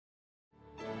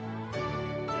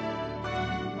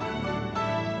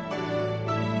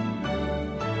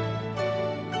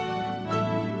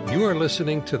You are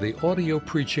listening to the audio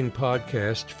preaching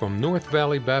podcast from North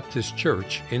Valley Baptist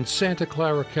Church in Santa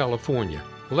Clara, California,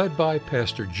 led by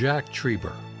Pastor Jack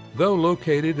Trieber. Though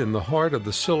located in the heart of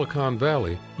the Silicon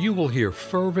Valley, you will hear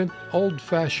fervent,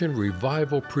 old-fashioned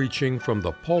revival preaching from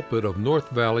the pulpit of North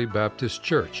Valley Baptist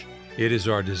Church. It is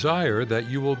our desire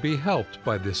that you will be helped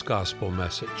by this gospel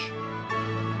message.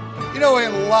 You know,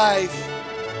 in life,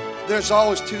 there's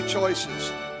always two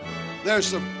choices.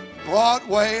 There's the broad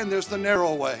way and there's the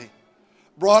narrow way.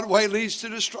 Broad way leads to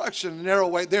destruction. The narrow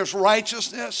way, there's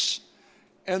righteousness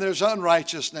and there's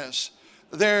unrighteousness.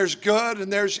 There's good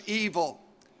and there's evil.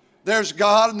 There's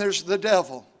God and there's the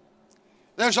devil.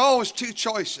 There's always two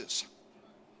choices.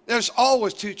 There's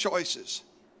always two choices.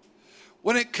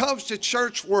 When it comes to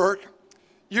church work,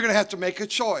 you're going to have to make a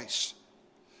choice.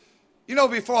 You know,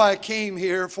 before I came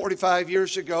here 45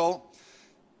 years ago,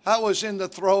 I was in the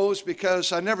throes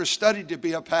because I never studied to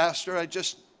be a pastor. I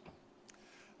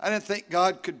didn't think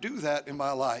God could do that in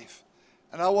my life.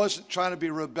 And I wasn't trying to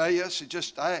be rebellious.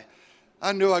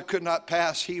 I knew I could not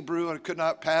pass Hebrew and I could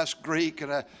not pass Greek.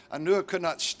 And I knew I could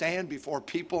not stand before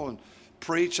people and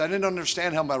preach. I didn't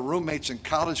understand how my roommates in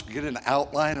college could get an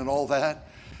outline and all that.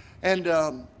 And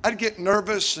I'd get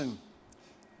nervous, and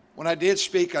when I did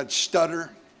speak, I'd stutter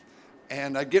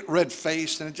and I'd get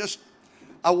red-faced. And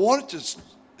I wanted to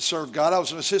serve God. I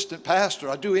was an assistant pastor.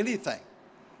 I'd do anything.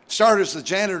 Started as the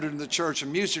janitor in the church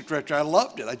and music director. I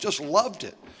loved it. I just loved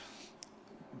it.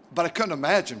 But I couldn't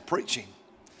imagine preaching.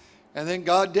 And then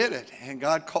God did it. And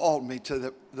God called me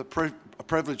to the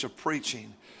privilege of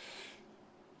preaching.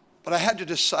 But I had to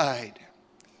decide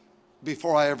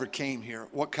before I ever came here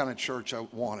what kind of church I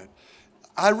wanted.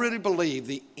 I really believe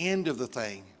the end of the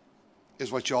thing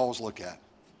is what you always look at.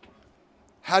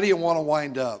 How do you want to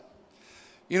wind up?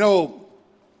 You know,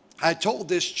 I told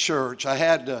this church, I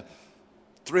had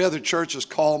 3 other churches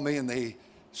call me and they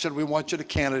said, we want you to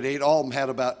candidate. All of them had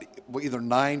about either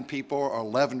 9 people or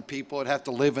 11 people that have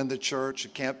to live in the church.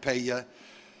 It can't pay you.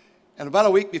 And about a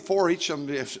week before each of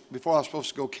them, before I was supposed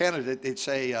to go candidate, they'd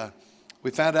say, we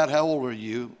found out how old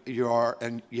you are,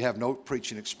 and you have no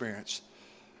preaching experience.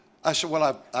 I said,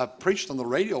 well, I preached on the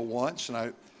radio once, and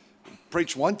I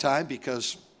preached one time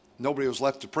because nobody was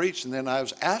left to preach, and then I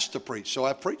was asked to preach, so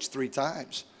I preached 3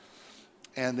 times.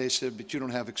 And they said, but you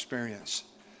don't have experience.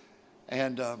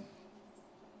 And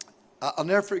I'll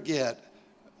never forget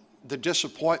the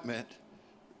disappointment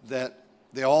that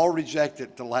they all rejected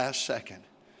at the last second.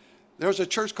 There was a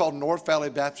church called North Valley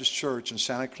Baptist Church in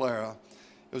Santa Clara.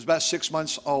 It was about 6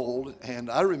 months old, and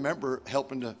I remember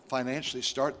helping to financially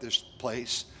start this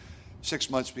place 6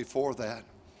 months before that.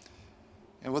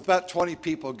 And with about 20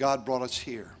 people, God brought us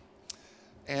here.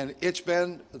 And it's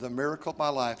been the miracle of my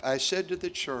life. I said to the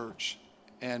church,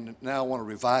 and now I want to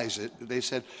revise it.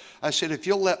 I said, if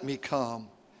you'll let me come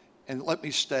and let me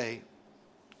stay,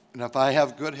 and if I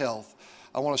have good health,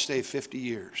 I want to stay 50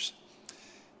 years.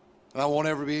 And I won't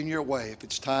ever be in your way. If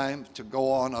it's time to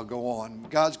go on, I'll go on.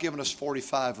 God's given us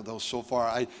 45 of those so far.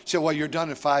 I said, well, you're done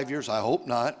in 5 years. I hope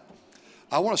not.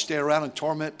 I want to stay around and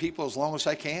torment people as long as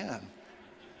I can.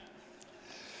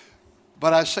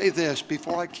 But I say this,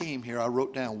 before I came here, I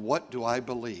wrote down, what do I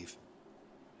believe?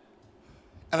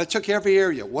 And I took every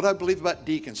area. What I believe about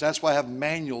deacons. That's why I have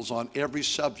manuals on every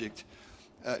subject.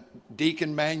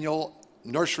 Deacon manual,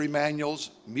 nursery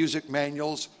manuals, music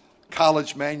manuals,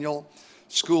 college manual,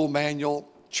 school manual,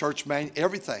 church manual,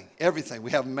 everything.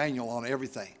 We have a manual on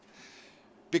everything.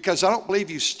 Because I don't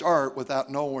believe you start without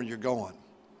knowing where you're going.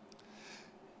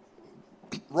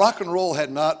 Rock and roll had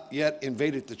not yet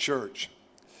invaded the church.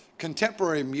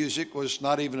 Contemporary music was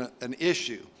not even an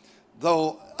issue.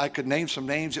 Though I could name some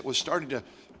names, it was starting to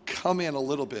come in a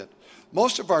little bit.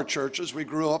 Most of our churches, we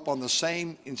grew up on the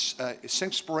same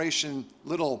Inspiration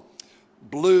little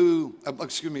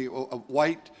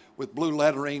white with blue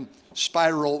lettering,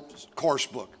 spiral course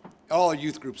book. All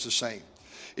youth groups the same.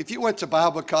 If you went to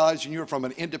Bible college and you were from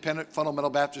an independent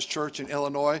fundamental Baptist church in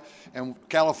Illinois and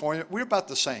California, we're about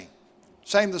the same.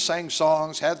 Sang the same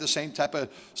songs, had the same type of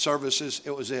services,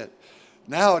 it was it.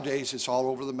 Nowadays, it's all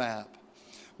over the map.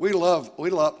 I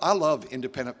love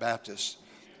independent Baptists,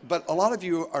 but a lot of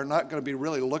you are not going to be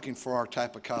really looking for our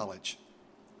type of college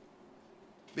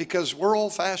because we're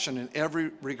old-fashioned in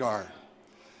every regard.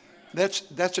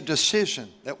 That's a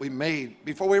decision that we made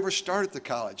before we ever started the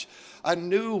college. I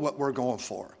knew what we're going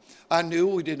for. I knew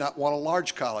we did not want a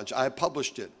large college. I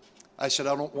published it. I said,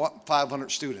 I don't want 500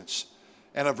 students.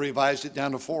 And I've revised it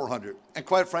down to 400. And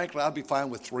quite frankly, I'll be fine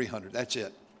with 300. That's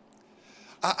it.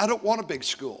 I don't want a big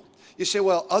school. You say,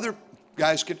 well, other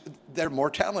guys, they're more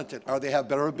talented, or they have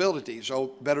better abilities,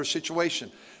 or better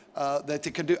situation. that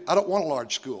they can do. I don't want a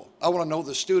large school. I want to know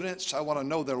the students. I want to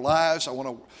know their lives. I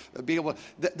want to be able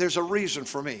to, there's a reason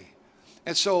for me.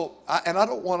 And so, I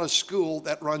don't want a school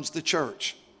that runs the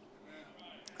church.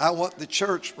 I want the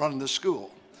church running the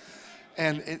school.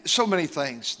 And so many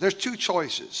things. There's two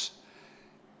choices.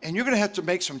 And you're going to have to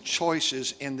make some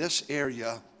choices in this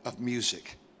area of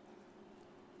music.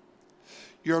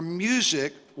 Your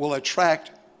music will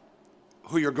attract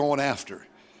who you're going after.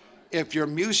 If your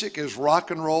music is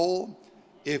rock and roll,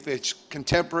 if it's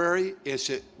contemporary, is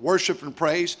it worship and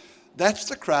praise, that's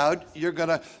the crowd you're going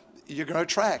to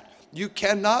attract. You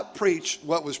cannot preach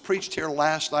what was preached here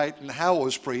last night and how it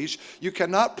was preached. You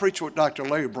cannot preach what Dr.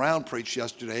 Larry Brown preached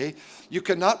yesterday. You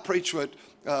cannot preach what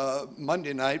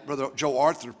Monday night Brother Joe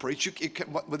Arthur preached.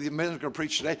 What the men are going to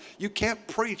preach today. You can't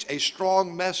preach a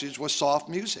strong message with soft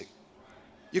music.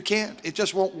 You can't. It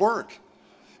just won't work.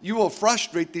 You will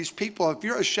frustrate these people. If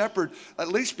you're a shepherd, at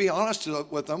least be honest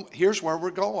with them. Here's where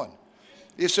we're going.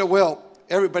 You say, well,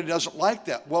 everybody doesn't like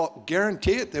that. Well,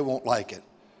 guarantee it they won't like it.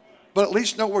 But at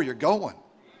least know where you're going.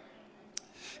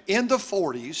 In the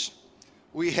 40s,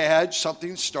 we had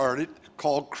something started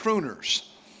called crooners.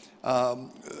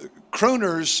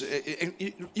 Crooners,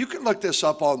 you can look this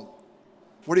up on,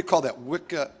 what do you call that?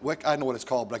 Wicca, I know what it's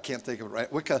called, but I can't think of it right.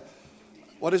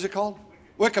 What is it called?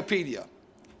 Wikipedia.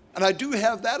 And I do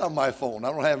have that on my phone.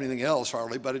 I don't have anything else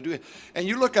hardly, but I do. And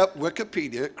you look up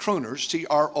Wikipedia, crooners,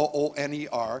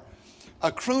 C-R-O-O-N-E-R.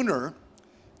 A crooner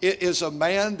is a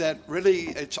man that really,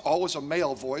 it's always a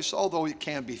male voice, although it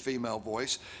can be female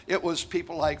voice. It was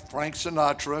people like Frank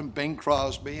Sinatra and Bing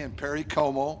Crosby and Perry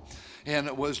Como, and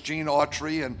it was Gene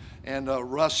Autry and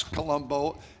Russ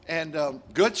Columbo, and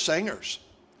good singers.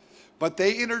 But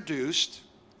they introduced,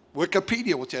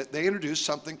 Wikipedia, they introduced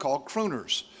something called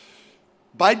crooners.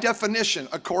 By definition,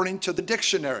 according to the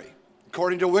dictionary,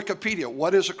 according to Wikipedia,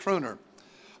 what is a crooner?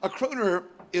 A crooner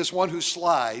is one who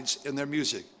slides in their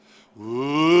music.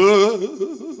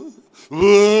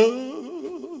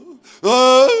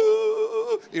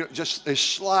 Just they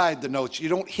slide the notes. You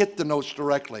don't hit the notes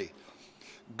directly.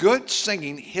 Good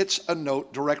singing hits a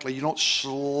note directly. You don't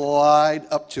slide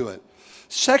up to it.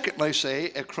 Secondly, say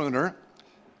a crooner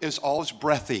is always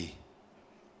breathy.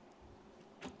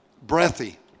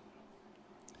 Breathy.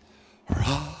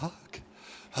 Rock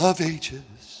of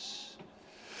ages,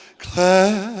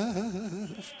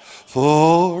 cleft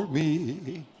for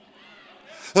me.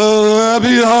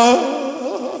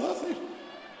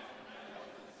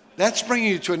 That's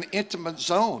bringing you to an intimate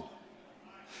zone.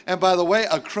 And by the way,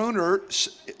 a crooner,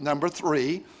 number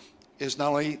 3, is not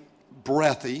only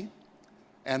breathy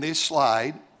and they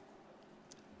slide,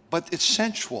 but it's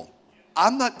sensual.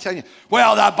 I'm not telling you,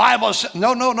 well, the Bible says,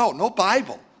 no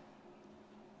Bible.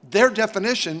 Their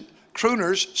definition,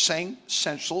 crooners sing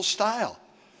sensual style.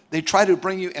 They try to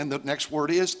bring you, and the next word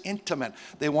is intimate.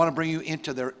 They want to bring you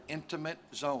into their intimate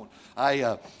zone. I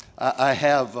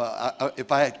have,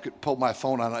 if I could pull my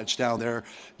phone on, it's down there.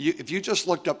 If you just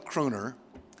looked up crooner,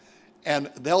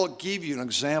 and they'll give you an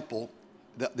example,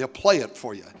 they'll play it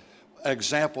for you, an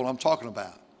example I'm talking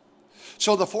about.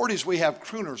 So the 40s, we have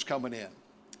crooners coming in.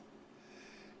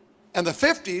 And the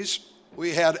 50s,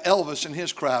 we had Elvis and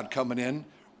his crowd coming in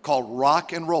called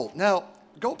rock and roll. Now,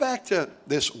 go back to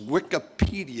this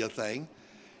Wikipedia thing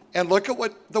and look at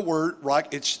what the word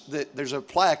rock, there's a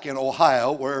plaque in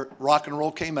Ohio where rock and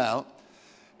roll came out,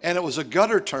 and it was a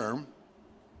gutter term.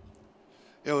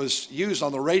 It was used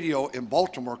on the radio in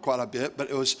Baltimore quite a bit,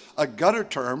 but it was a gutter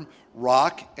term,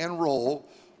 rock and roll.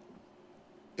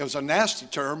 It was a nasty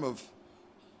term of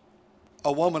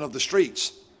a woman of the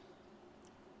streets.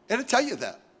 It'll tell you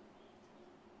that.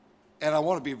 And I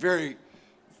want to be very,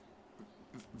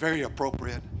 very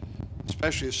appropriate,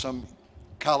 especially as some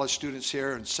college students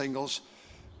here and singles.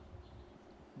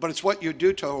 But it's what you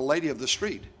do to a lady of the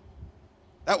street.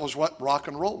 That was what rock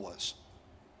and roll was.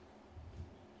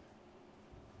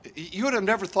 You would have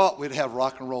never thought we'd have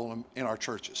rock and roll in our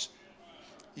churches.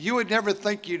 You would never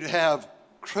think you'd have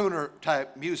crooner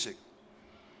type music.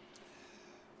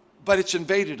 But it's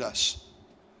invaded us.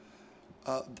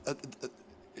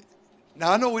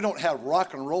 Now I know we don't have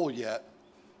rock and roll yet,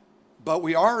 but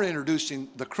we are introducing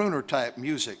the crooner type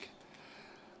music.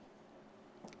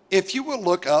 If you will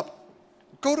look up,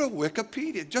 go to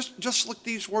Wikipedia, just look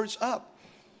these words up.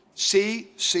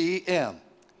 CCM,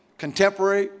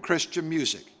 contemporary Christian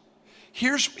music.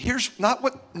 Here's not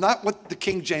what the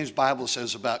King James Bible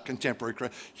says about contemporary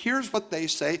Christian. Here's what they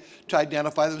say to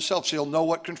identify themselves, so you'll know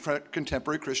what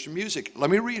contemporary Christian music. Let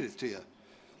me read it to you.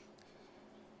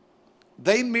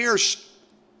 They mirror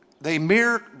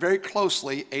very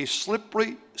closely a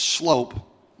slippery slope,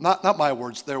 not my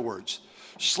words, their words,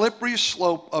 slippery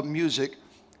slope of music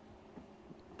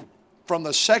from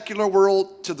the secular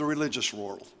world to the religious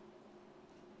world.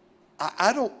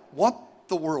 I don't want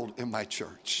the world in my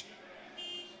church.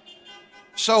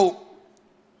 So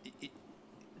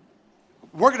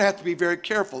we're going to have to be very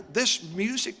careful. This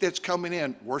music that's coming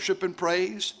in, worship and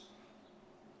praise,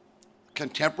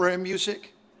 contemporary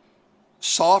music,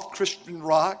 soft Christian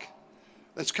rock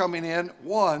that's coming in,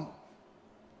 one,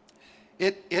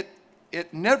 it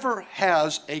never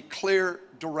has a clear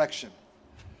direction.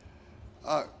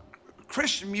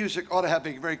 Christian music ought to have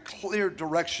a very clear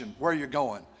direction where you're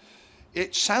going.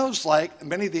 It sounds like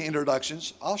many of the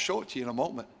introductions, I'll show it to you in a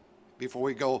moment before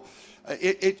we go.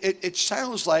 It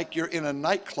sounds like you're in a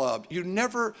nightclub.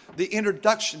 The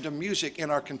introduction to music in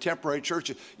our contemporary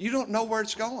churches, you don't know where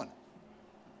it's going.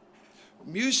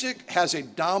 Music has a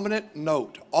dominant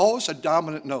note, always a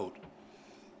dominant note.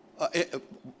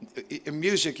 In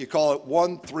music, you call it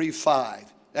 1, 3,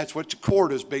 5. That's what the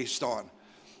chord is based on.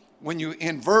 When you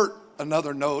invert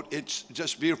another note, it's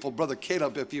just beautiful. Brother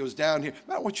Caleb, if he was down here,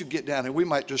 I want you to get down here. We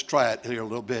might just try it here a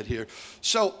little bit here.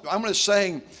 So I'm going to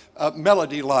sing a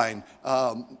melody line.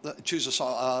 Choose a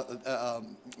song.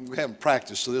 We haven't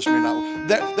practiced, so this may not.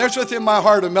 There's within my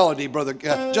heart a melody, brother.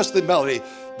 Just the melody.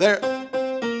 There.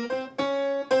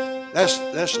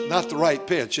 That's not the right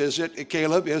pitch, is it,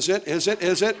 Caleb? Is it?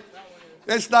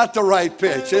 It's not the right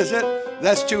pitch, is it?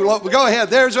 That's too low. Go ahead.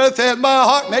 There's within my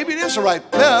heart. Maybe it is the right.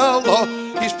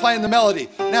 He's playing the melody.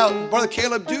 Now, Brother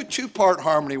Caleb, do two-part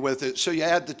harmony with it. So you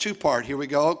add the two-part. Here we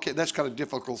go. Okay, that's kind of a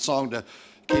difficult song to.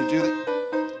 Can you do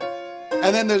that?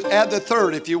 And then add the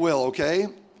third, if you will. Okay.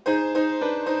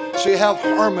 So you have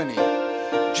harmony.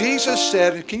 Jesus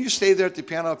said, and can you stay there at the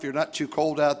piano if you're not too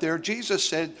cold out there? Jesus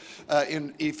said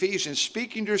in Ephesians,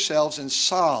 speaking to yourselves in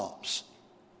psalms,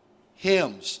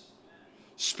 hymns,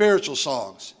 spiritual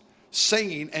songs,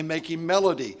 singing and making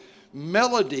melody.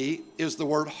 Melody is the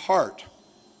word heart,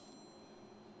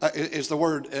 is the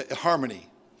word harmony.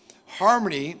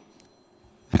 Harmony,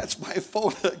 that's my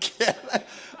phone again.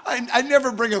 I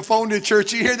never bring a phone to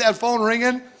church. You hear that phone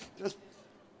ringing?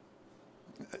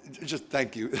 Just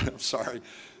thank you. I'm sorry.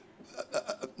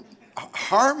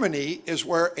 Harmony is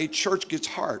where a church gets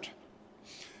heart.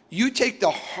 You take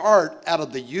the heart out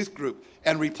of the youth group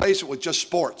and replace it with just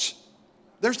sports.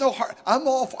 There's no heart.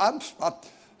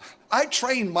 I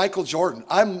trained Michael Jordan.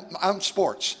 I'm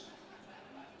sports.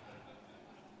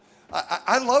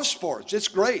 I love sports. It's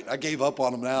great. I gave up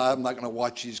on them now. I'm not going to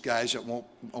watch these guys that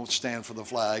won't stand for the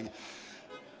flag,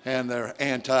 and they're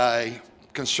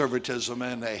anti-conservatism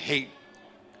and they hate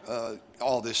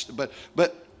all this. But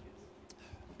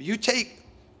you take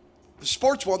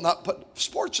sports. Well, not. But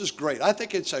sports is great. I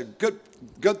think it's a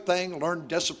good thing. Learn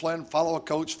discipline. Follow a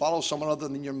coach. Follow someone other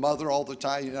than your mother all the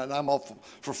time. And I'm all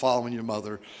for following your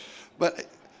mother. But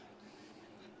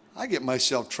I get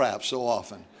myself trapped so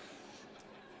often.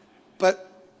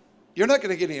 But you're not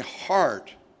going to get any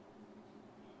heart.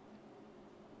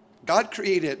 God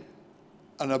created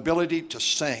an ability to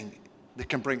sing that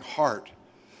can bring heart.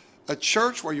 A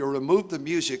church where you remove the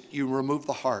music, you remove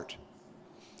the heart.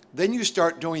 Then you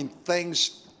start doing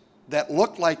things that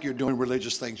look like you're doing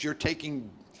religious things. You're taking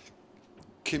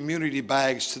community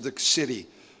bags to the city.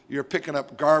 You're picking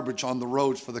up garbage on the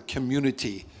roads for the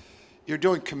community. You're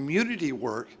doing community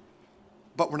work,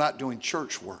 but we're not doing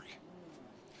church work.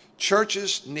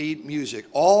 Churches need music.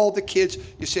 All the kids,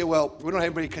 you say, well, we don't have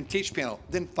anybody who can teach piano.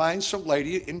 Then find some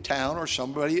lady in town or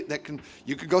somebody that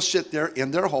you could go sit there in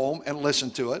their home and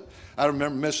listen to it. I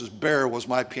remember Mrs. Bear was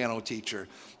my piano teacher.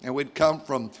 And we'd come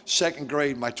from second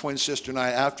grade, my twin sister and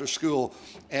I, after school,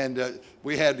 and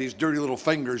we had these dirty little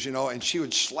fingers, and she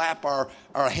would slap our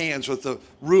hands with the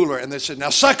ruler, and they said, now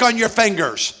suck on your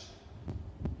fingers.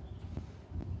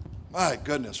 My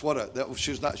goodness,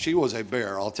 she was a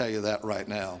bear, I'll tell you that right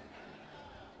now.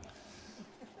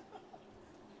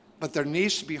 But there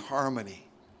needs to be harmony.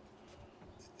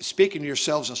 Speaking to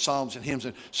yourselves in psalms and hymns.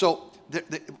 So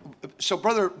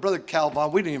Brother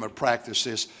Calvin, we didn't even practice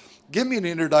this. Give me an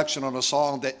introduction on a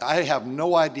song that I have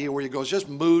no idea where you go. It's just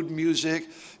mood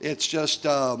music. It's just,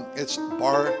 it's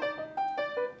bar.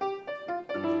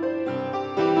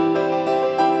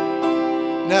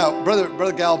 Now,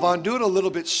 Brother Galvan, do it a little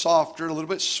bit softer, a little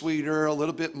bit sweeter, a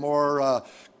little bit more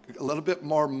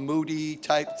moody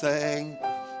type thing.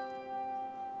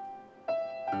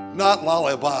 Not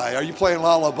lullaby. Are you playing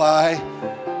lullaby?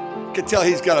 I can tell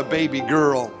he's got a baby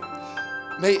girl.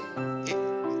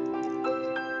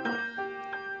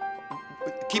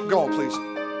 Keep going, please.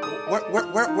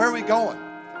 Where are we going?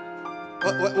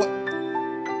 What?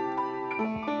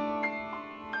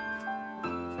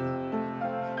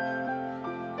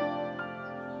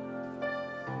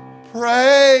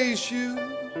 praise you.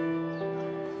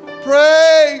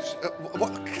 Praise.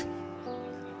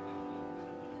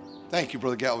 Thank you,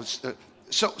 Brother Gal.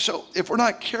 So if we're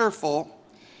not careful,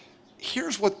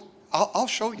 here's what I'll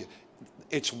show you.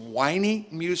 It's whiny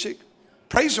music.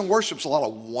 Praise and worship's a lot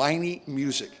of whiny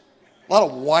music. A lot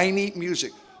of whiny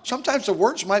music. Sometimes the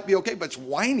words might be okay, but it's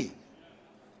whiny.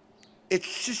 It's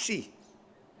sissy.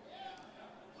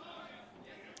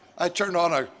 I turned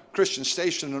on a Christian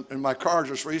station in my car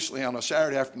just recently on a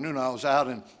Saturday afternoon. I was out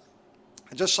and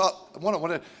I just saw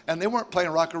one, and they weren't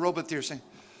playing rock and roll, but they were saying,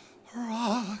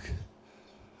 rock.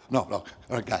 No,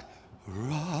 a guy.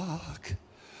 Rock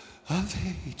of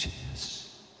ages.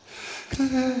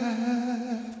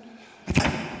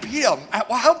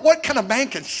 What kind of man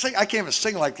can sing? I can't even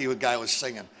sing like the guy was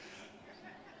singing.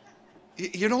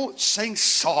 You don't sing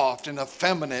soft and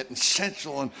effeminate and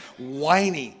sensual and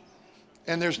whiny,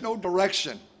 and there's no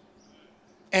direction.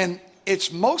 And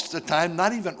it's most of the time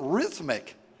not even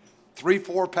rhythmic.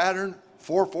 3/4 pattern,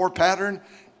 4/4 pattern.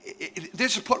 They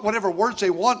just put whatever words they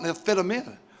want and they'll fit them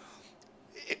in.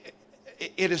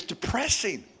 It is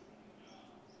depressing.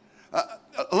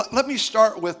 Let me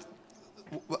start with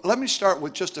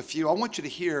just a few. I want you to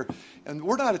hear, and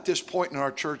we're not at this point in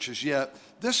our churches yet.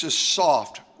 This is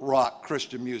soft rock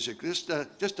Christian music.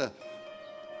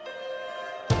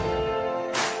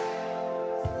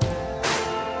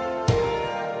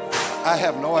 I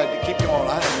have no idea. Keep going.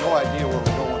 I have no idea where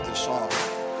we're going with this song.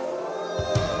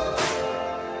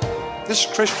 This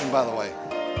is Christian, by the way.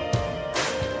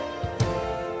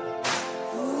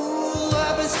 Ooh,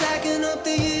 I've been stacking up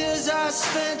the years I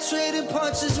spent trading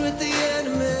punches with the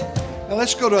enemy. Now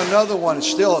let's go to another one. It's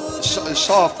still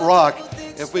soft rock.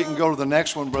 If we can go to the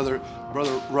next one, Brother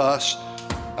Russ.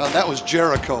 That was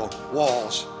Jericho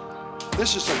Walls.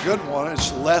 This is a good one.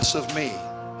 It's Less of Me.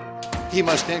 He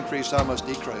must increase, I must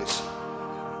decrease.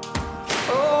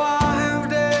 Oh, I have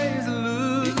days to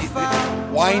lose fire.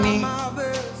 Whiny,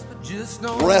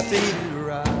 breathy,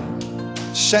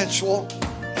 sensual.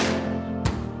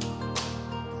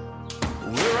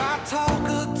 Where I talk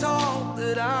a talk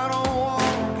that I don't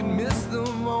walk and miss the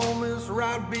moments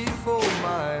right before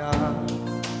my eyes.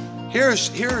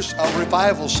 Here's a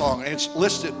revival song. It's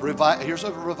listed. Here's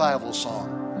a revival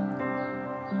song.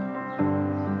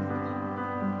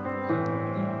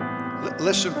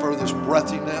 Listen for this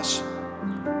breathiness,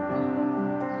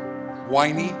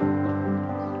 whiny.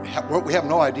 We have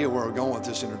no idea where we're going with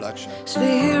this introduction.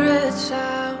 Spirits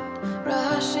out,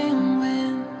 rushing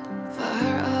wind,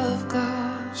 fire of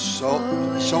God. So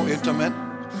intimate.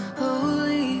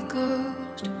 Holy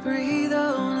Ghost, breathe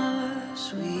on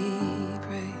us, we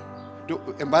pray.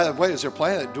 And by the way, as they're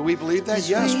playing it, do we believe that?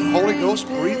 Yes, Holy Ghost,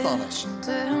 breathe on us.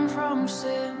 From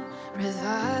sin,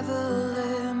 revival,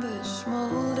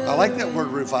 I like that word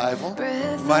revival.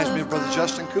 Reminds me of Brother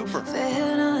Justin Cooper.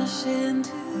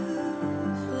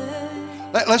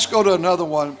 Let's go to another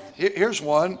one. Here's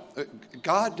one.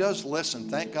 God does listen.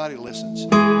 Thank God he listens.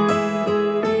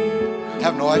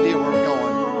 Have no idea where we're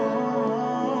going.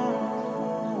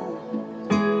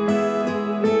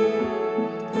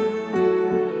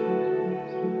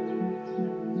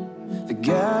 The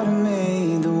God who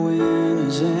made the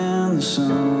winters and the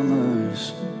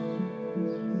summers,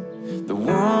 the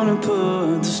one who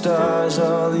put the stars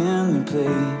all in their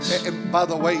place. And by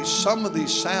the way, some of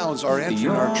these sounds are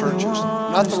entering our churches.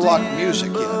 Not the rock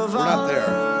music yet. We're not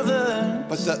there.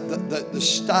 But the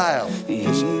style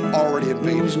is already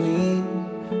invaded.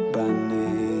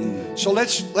 So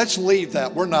let's leave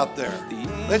that. We're not there.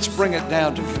 Let's bring it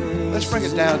down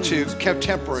to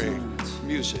contemporary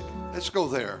music. Let's go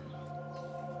there.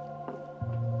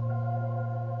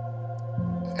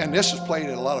 And this is played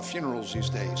at a lot of funerals these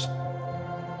days.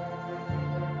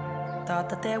 Thought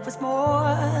that there was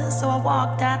more, so I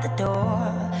walked out the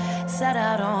door, set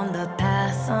out on the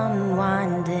path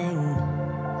unwinding,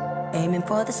 aiming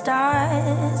for the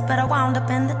stars, but I wound up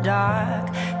in the dark.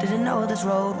 Didn't know this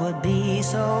road would be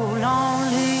so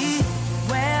lonely.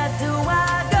 Where do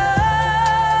I go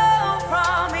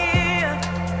from here?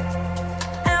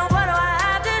 And what do I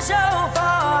have to show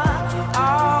for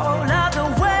all of the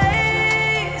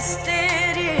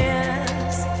wasted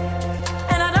years?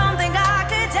 And I don't think I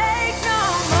could take no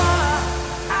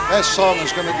more. That song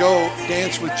is going to go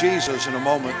Dance with Jesus in a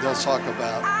moment. They'll talk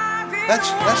about.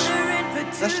 That's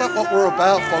not what we're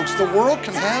about, folks. The world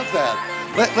can have that.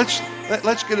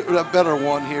 Let's get a better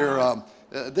one here.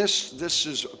 This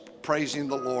is praising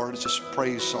the Lord. It's a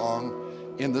praise song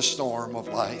in the storm of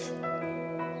life.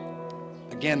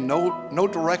 Again, no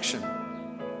direction.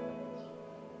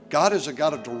 God is a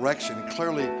God of direction. He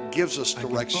clearly gives us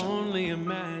direction. Only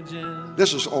imagine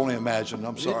This is Only Imagine.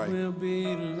 I'm it sorry. will be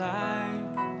like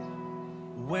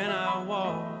when I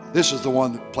walk This is the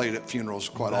one that played at funerals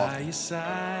quite by often. your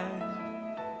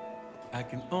side. I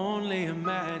can only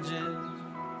imagine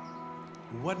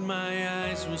what my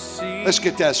eyes will see. Let's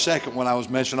get that second one I was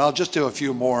mentioning. I'll just do a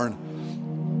few more. And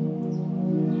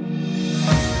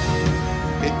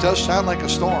it does sound like a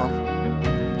storm.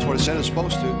 That's what it said it's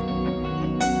supposed to.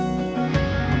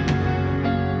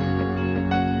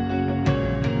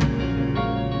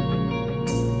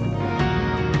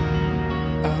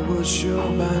 I was sure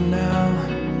by now.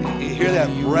 You hear that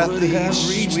breathy,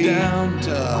 sweet,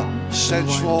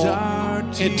 sensual,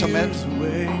 intimate.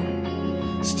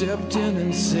 Stepped in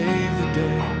and saved the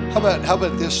day. How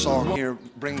about this song here,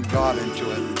 bringing God into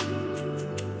it?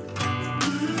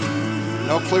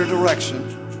 No clear direction.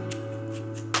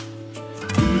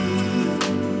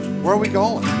 Where are we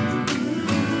going?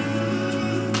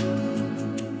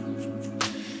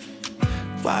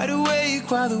 Wide awake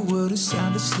while the world is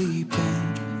sound asleep,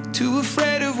 and too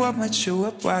afraid of what might show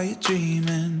up while you're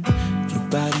dreaming.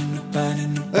 Nobody.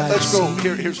 Let's go.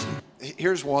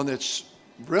 Here's one that's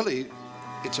really,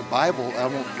 it's a Bible. I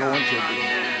won't go into it.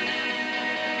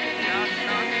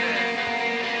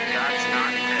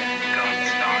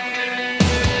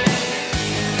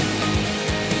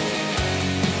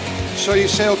 So you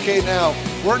say, okay, now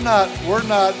we're not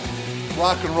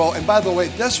rock and roll. And by the way,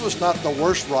 this was not the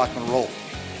worst rock and roll.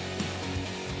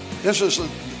 This was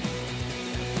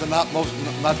not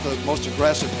the most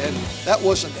aggressive, and that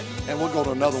wasn't. And we'll go to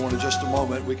another one in just a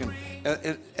moment. We can,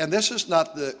 and this is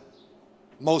not the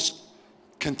most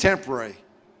contemporary.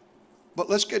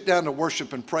 But let's get down to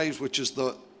worship and praise, which is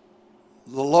the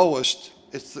lowest.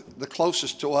 It's the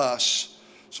closest to us.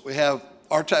 So we have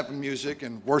our type of music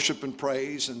and worship and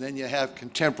praise, and then you have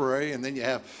contemporary, and then you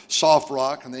have soft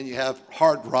rock, and then you have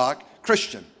hard rock,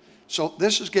 Christian. So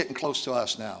this is getting close to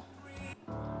us now.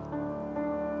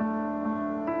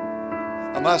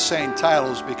 I'm not saying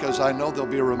titles because I know they'll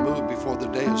be removed before the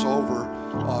day is over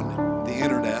on the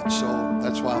internet, so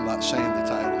that's why I'm not saying the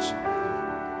titles.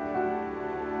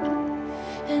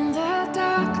 In the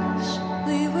darkness,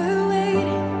 we were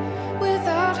waiting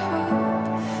without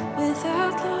hope,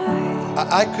 without light.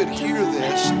 I could hear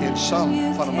this in some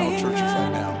fundamental churches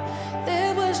right now.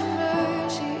 There was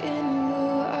mercy in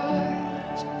your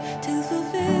eyes to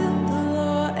fulfill the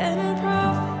law and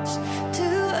prophets. To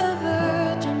a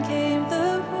virgin came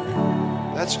the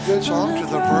word. That's a good song, To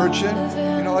the Virgin.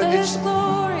 You know, it's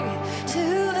glory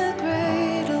to a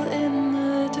cradle in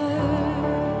the dirt.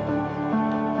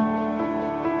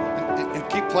 and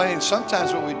keep playing.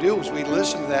 Sometimes what we do is we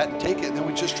listen to that and take it, and then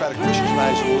we just try to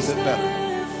Christianize it a little bit better.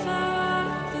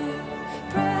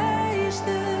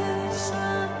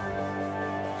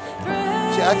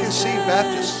 See, I can see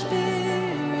Baptists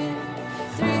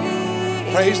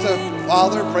praise the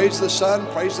Father, praise the Son,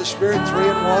 praise the Spirit, 3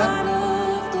 in 1.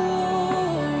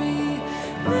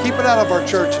 Keep it out of our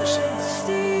churches.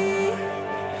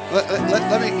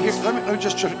 Let me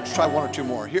just try one or two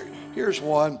more. Here's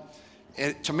one.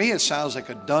 And to me, it sounds like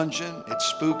a dungeon. It's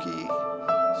spooky.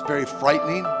 It's very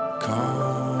frightening.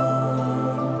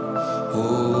 Come,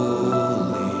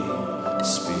 Holy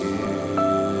Spirit,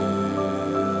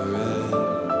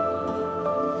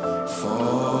 fall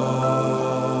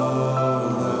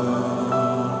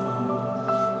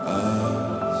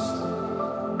on us.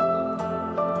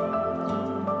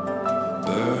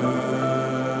 Burn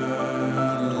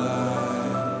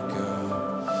like a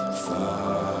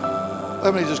fire.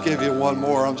 Let me just give you one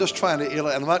more. I'm just trying to,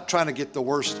 I'm not trying to get the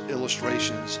worst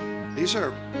illustrations. These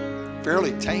are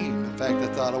fairly tame. In fact, I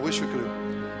thought I wish we could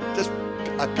have just,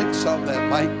 I picked some that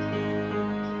might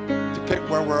depict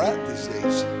where we're at these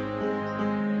days.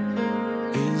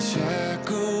 In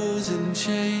shackles and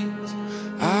chains,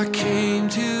 I came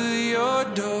to your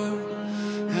door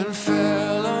and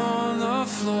fell on the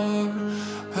floor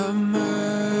of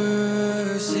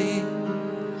mercy.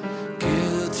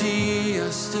 Guilty, I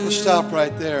stood. We'll stop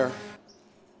right there.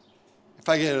 If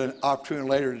I get an opportunity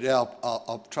later today,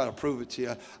 I'll try to prove it to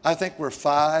you. I think we're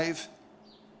 5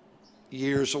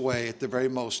 years away, at the very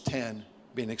most 10,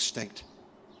 being extinct.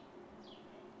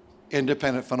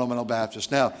 Independent fundamental Baptists.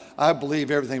 Now, I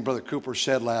believe everything Brother Cooper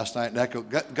said last night.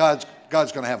 God's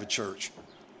going to have a church.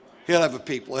 He'll have a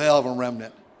people. He'll have a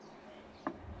remnant.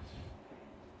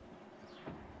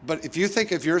 But if you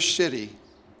think of your city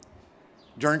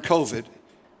during COVID,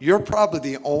 you're probably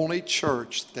the only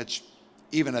church that's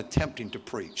even attempting to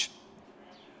preach.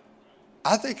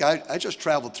 I think I just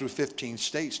traveled through 15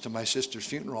 states to my sister's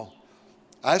funeral.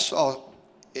 I saw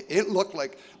it looked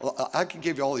like, I can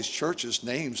give you all these churches'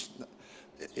 names.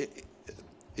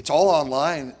 It's all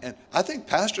online, and I think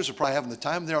pastors are probably having the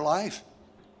time of their life.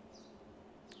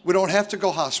 We don't have to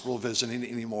go hospital visiting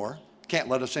anymore. Can't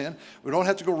let us in. We don't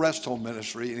have to go rest home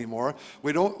ministry anymore.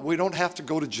 We don't have to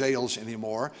go to jails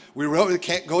anymore. We really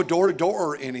can't go door to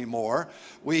door anymore.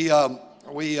 We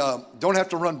don't have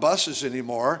to run buses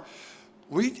anymore.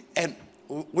 We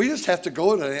just have to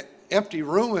go to an empty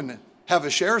room and have a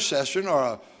share session or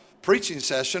a preaching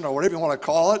session or whatever you want to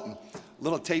call it, and a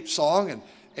little tape song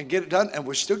and get it done. And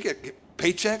we still get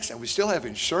paychecks and we still have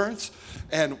insurance.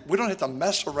 And we don't have to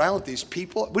mess around with these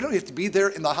people. We don't have to be there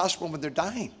in the hospital when they're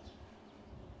dying.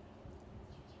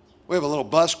 We have a little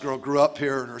bus girl grew up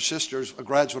here, and her sister's a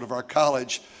graduate of our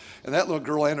college. And that little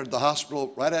girl entered the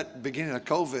hospital right at the beginning of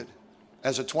COVID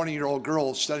as a 20-year-old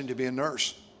girl studying to be a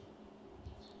nurse.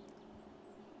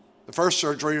 The first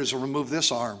surgery was to remove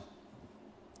this arm.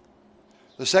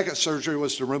 The second surgery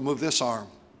was to remove this arm.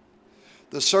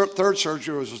 The third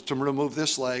surgery was to remove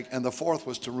this leg, and the fourth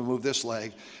was to remove this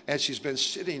leg. And she's been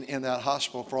sitting in that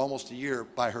hospital for almost a year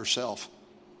by herself.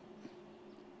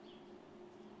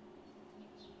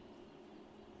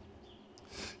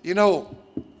 You know,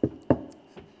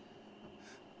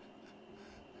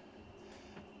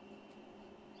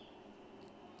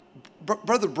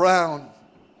 Brother Brown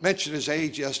mentioned his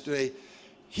age yesterday.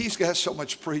 He's got so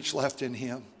much preach left in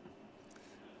him.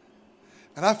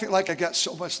 And I feel like I got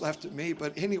so much left in me,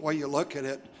 but any way you look at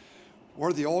it,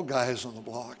 we're the old guys on the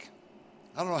block.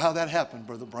 I don't know how that happened,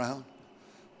 Brother Brown.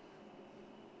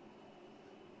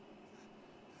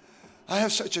 I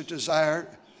have such a desire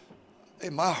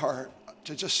in my heart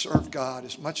to just serve God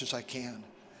as much as I can.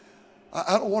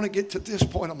 I don't want to get to this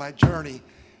point of my journey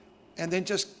and then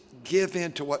just give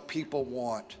in to what people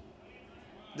want.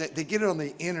 They get it on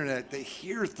the internet. They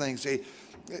hear things.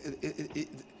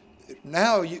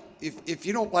 Now, if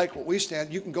you don't like what we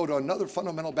stand, you can go to another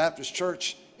fundamental Baptist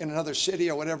church in another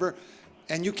city or whatever,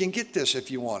 and you can get this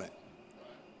if you want it.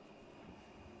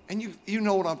 And you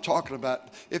know what I'm talking about.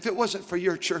 If it wasn't for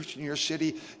your church in your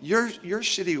city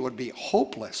would be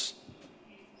hopeless.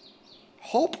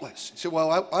 Hopeless. You say,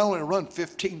 well, I only run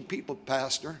 15 people,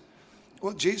 Pastor.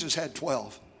 Well, Jesus had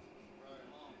 12.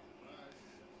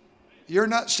 You're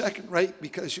not second rate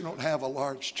because you don't have a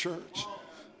large church.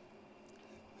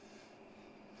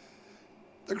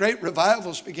 The great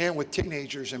revivals began with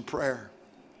teenagers in prayer.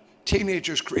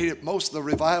 Teenagers created most of the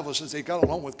revivals as they got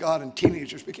along with God, and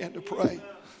teenagers began to pray.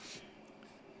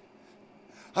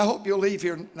 I hope you'll leave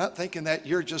here not thinking that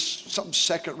you're just some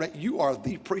second rate. You are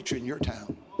the preacher in your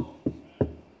town.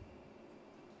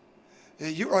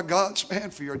 You are God's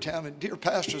man for your town. And dear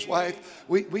pastor's wife,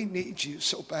 we need you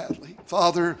so badly.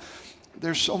 Father,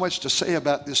 there's so much to say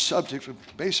about this subject.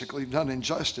 We've basically done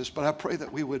injustice, but I pray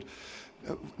that we would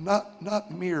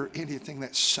not mere anything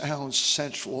that sounds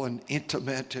sensual and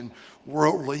intimate and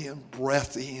worldly and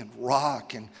breathy and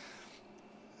rock and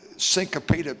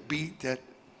syncopated beat, that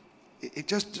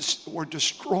we're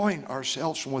destroying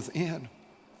ourselves from within.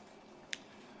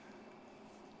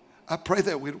 I pray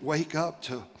that we'd wake up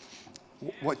to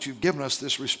what you've given us,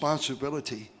 this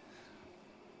responsibility.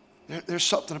 There's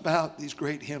something about these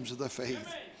great hymns of the faith.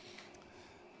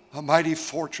 A mighty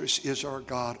fortress is our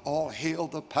God. All hail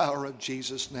the power of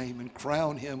Jesus' name and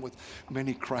crown him with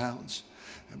many crowns.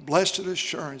 And blessed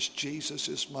assurance, Jesus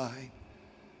is mine.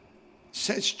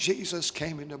 Since Jesus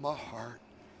came into my heart,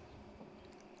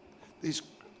 these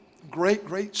great,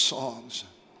 great songs,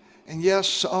 and yes,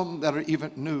 some that are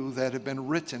even new that have been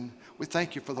written. We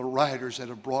thank you for the writers that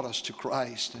have brought us to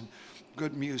Christ, and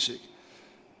good music.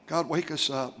 God, wake us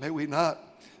up. May we not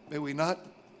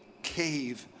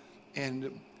cave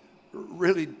and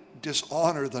really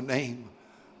dishonor the name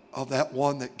of that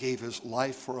one that gave his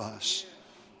life for us.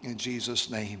 In Jesus'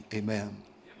 name, amen.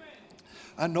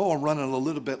 I know I'm running a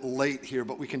little bit late here,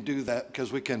 but we can do that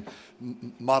because we can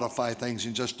modify things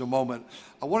in just a moment.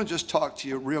 I want to just talk to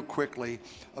you real quickly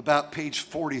about page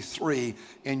 43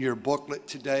 in your booklet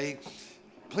today.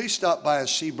 Please stop by and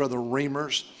see Brother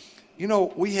Reimers. You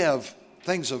know, we have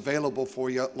things available for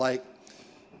you like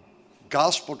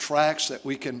gospel tracts that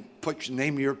we can put your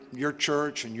name of your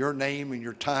church and your name and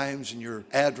your times and your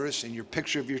address and your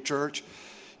picture of your church.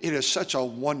 It is such a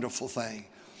wonderful thing.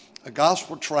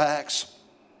 Gospel tracts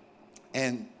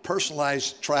and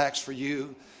personalized tracts for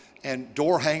you, and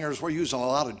door hangers. We're using a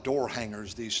lot of door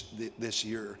hangers this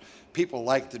year. People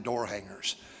like the door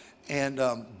hangers. And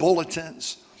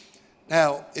bulletins.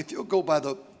 Now, if you'll go by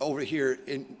over here,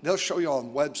 and they'll show you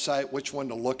on the website which one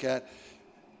to look at.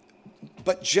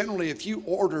 But generally, if you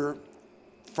order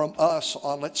from us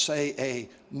on, let's say, a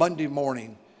Monday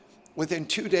morning, Within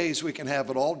 2 days, we can have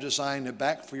it all designed and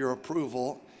back for your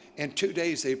approval. In 2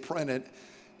 days, they print it.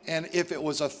 And if it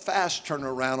was a fast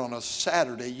turnaround on a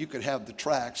Saturday, you could have the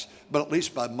tracks, but at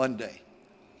least by Monday.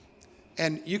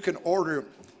 And you can order,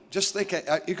 just think,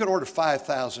 you could order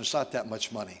 5,000. It's not that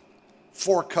much money.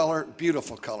 4-color,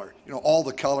 beautiful color. You know, all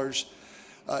the colors.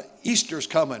 Easter's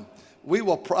coming. We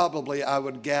will probably, I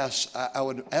would guess, I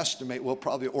would estimate, we'll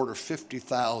probably order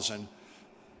 50,000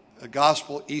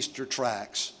 gospel Easter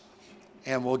tracts,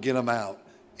 and we'll get them out.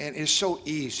 And it's so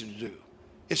easy to do.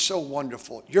 It's so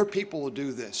wonderful. Your people will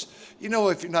do this. You know,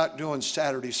 if you're not doing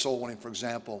Saturday soul winning, for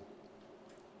example,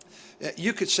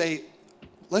 you could say,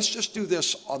 let's just do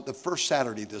this on the first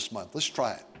Saturday this month. Let's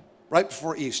try it right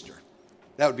before Easter.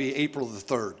 That would be April the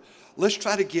 3rd. Let's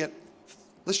try to get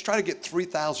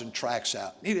 3,000 tracts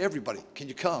out. Need everybody. Can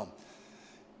you come?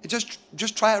 And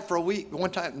just try it for a week. One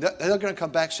time, they're going to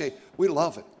come back and say, we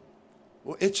love it.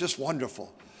 Well, it's just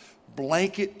wonderful.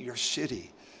 Blanket your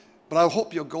city. But I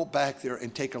hope you'll go back there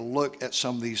and take a look at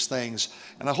some of these things.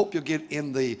 And I hope you'll get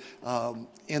in the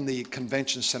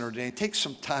convention center today. Take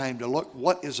some time to look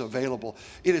what is available.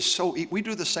 It is so, we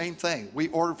do the same thing. We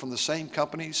order from the same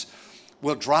companies.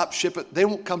 We'll drop ship it. They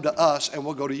won't come to us and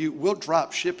we'll go to you. We'll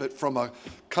drop ship it from a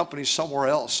company somewhere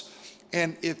else.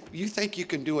 And if you think you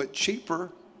can do it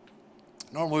cheaper,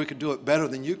 normally we could do it better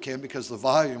than you can because of the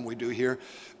volume we do here.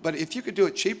 But if you could do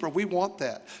it cheaper, we want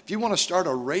that. If you want to start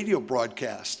a radio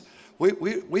broadcast,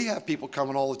 we have people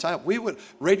coming all the time.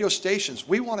 Radio stations,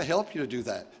 we want to help you to do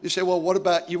that. You say, well, what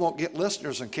about you won't get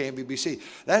listeners on KMBBC?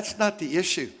 That's not the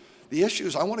issue. The issue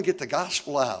is I want to get the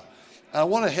gospel out. I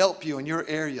want to help you in your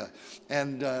area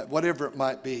and whatever it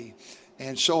might be.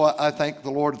 And so I thank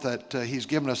the Lord that he's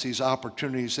given us these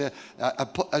opportunities.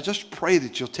 I just pray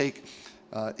that you'll take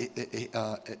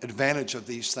advantage of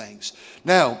these things.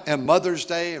 Now, and Mother's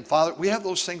Day and Father, we have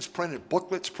those things printed,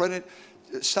 booklets printed.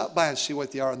 Stop by and see what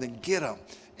they are and then get them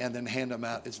and then hand them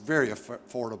out. It's very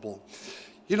affordable.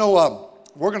 You know,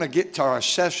 we're going to get to our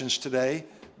sessions today.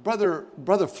 Brother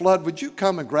Flood, would you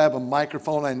come and grab a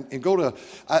microphone and go to,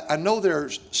 I know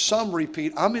there's some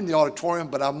repeat. I'm in the auditorium,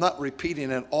 but I'm not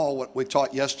repeating at all what we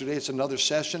taught yesterday. It's another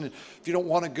session. And if you don't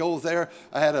want to go there,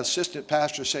 I had an assistant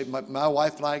pastor say, my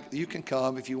wife and I, you can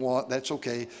come if you want. That's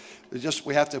okay.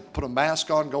 We have to put a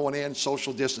mask on going in,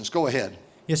 social distance. Go ahead.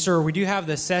 Yes, sir. We do have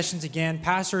the sessions again.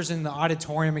 Pastors in the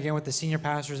auditorium again with the senior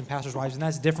pastors and pastors' wives, and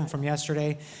that's different from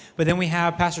yesterday. But then we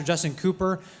have Pastor Justin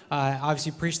Cooper,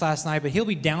 obviously preached last night, but he'll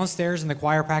be downstairs in the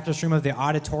choir practice room of the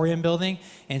auditorium building,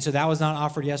 and so that was not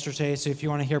offered yesterday. So if you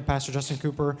want to hear Pastor Justin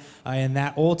Cooper in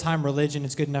that old-time religion,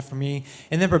 it's good enough for me.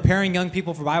 And then preparing young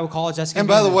people for Bible college. That's going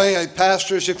to be. And by the way,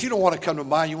 pastors, if you don't want to come to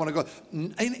mine, you want to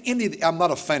go. I'm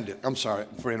not offended. I'm sorry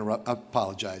for interrupting. I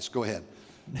apologize. Go ahead.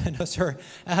 No, sir.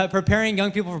 Preparing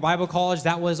young people for Bible college,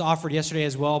 that was offered yesterday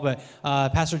as well, but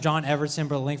Pastor John Everson,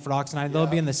 Brother Langford Oxenine, they'll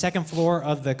be in the second floor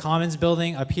of the Commons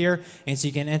building up here, and so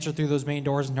you can enter through those main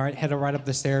doors and head right up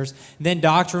the stairs. And then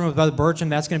doctrine with Brother Bertram,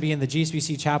 that's going to be in the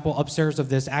GSBC chapel upstairs of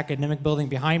this academic building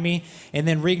behind me. And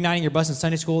then reigniting your bus in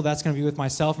Sunday school, that's going to be with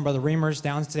myself and Brother Reimers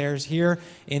downstairs here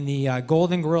in the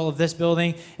Golden Grill of this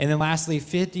building. And then lastly,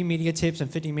 50 media tips and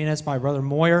 50 minutes by Brother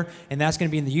Moyer, and that's going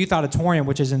to be in the youth auditorium,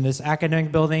 which is in this academic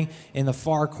building in the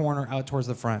far corner out towards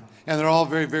the front. And they're all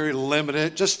very, very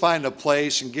limited. Just find a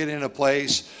place and get in a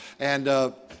place. And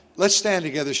let's stand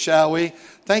together, shall we?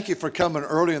 Thank you for coming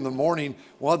early in the morning.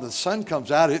 Well, the sun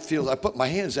comes out. I put my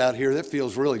hands out here. That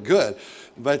feels really good.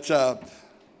 But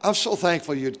I'm so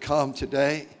thankful you'd come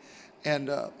today. And,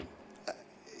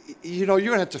 you know,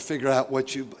 you're going to have to figure out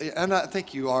and I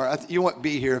think you are. You wouldn't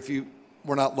be here if you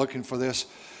were not looking for this.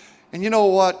 And you know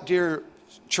what, dear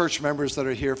church members that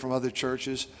are here from other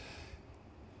churches,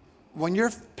 when your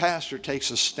pastor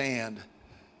takes a stand,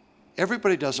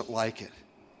 everybody doesn't like it.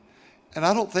 And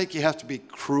I don't think you have to be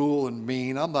cruel and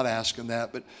mean. I'm not asking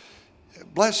that, but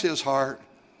bless his heart.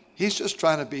 He's just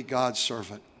trying to be God's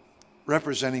servant,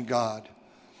 representing God.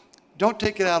 Don't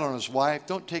take it out on his wife.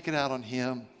 Don't take it out on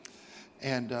him.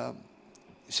 And you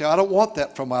say, I don't want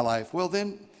that from my life. Well,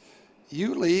 then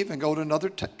you leave and go to another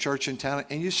church in town,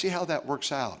 and you see how that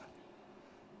works out.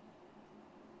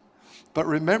 But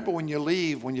remember, when you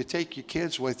leave, when you take your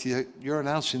kids with you, you're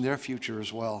announcing their future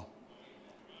as well.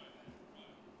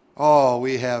 Oh,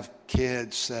 we have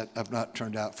kids that have not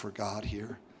turned out for God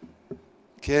here.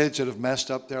 Kids that have messed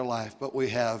up their life. But we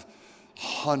have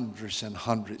hundreds and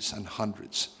hundreds and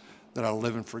hundreds that are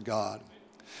living for God.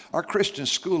 Our Christian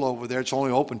school over there, it's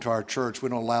only open to our church. We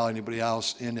don't allow anybody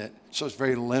else in it. So it's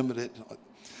very limited.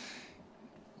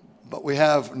 But we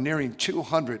have nearing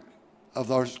 200 of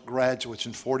those graduates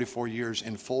in 44 years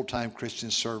in full-time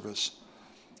Christian service.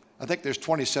 I think there's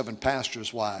 27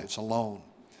 pastors' wives alone.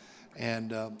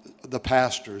 And the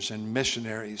pastors and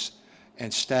missionaries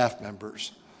and staff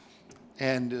members.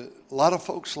 And a lot of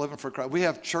folks living for Christ. We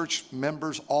have church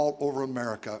members all over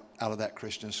America out of that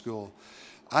Christian school.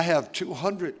 I have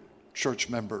 200 church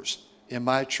members in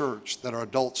my church that are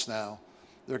adults now.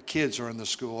 Their kids are in the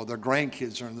school. Their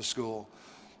grandkids are in the school.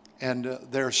 And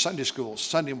their Sunday school,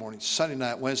 Sunday morning, Sunday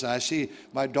night, Wednesday. I see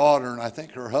my daughter and I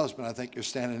think her husband. I think you're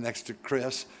standing next to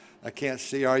Chris. I can't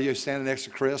see. Are you standing next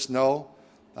to Chris? No,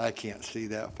 I can't see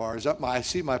that far. I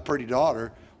see my pretty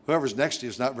daughter. Whoever's next to you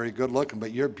is not very good looking,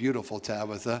 but you're beautiful,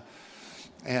 Tabitha.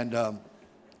 And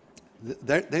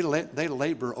they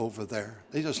labor over there.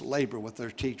 They just labor with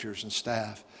their teachers and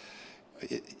staff.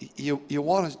 You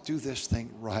want to do this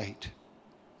thing right.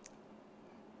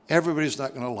 Everybody's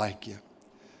not going to like you.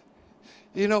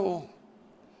 You know,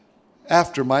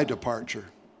 after my departure,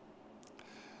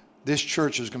 this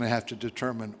church is going to have to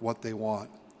determine what they want.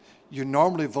 You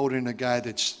normally vote in a guy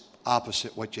that's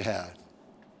opposite what you had.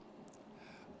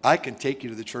 I can take you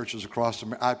to the churches across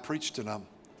America. I preached to them,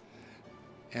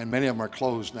 and many of them are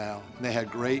closed now. And they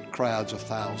had great crowds of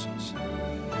thousands.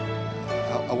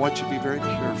 I want you to be very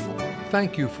careful.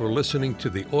 Thank you for listening to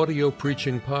the audio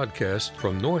preaching podcast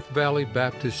from North Valley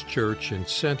Baptist Church in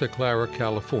Santa Clara,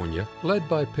 California, led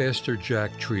by Pastor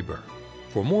Jack Trieber.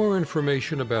 For more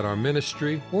information about our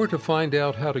ministry or to find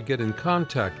out how to get in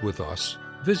contact with us,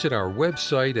 visit our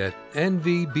website at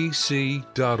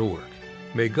nvbc.org.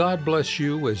 May God bless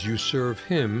you as you serve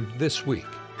Him this week.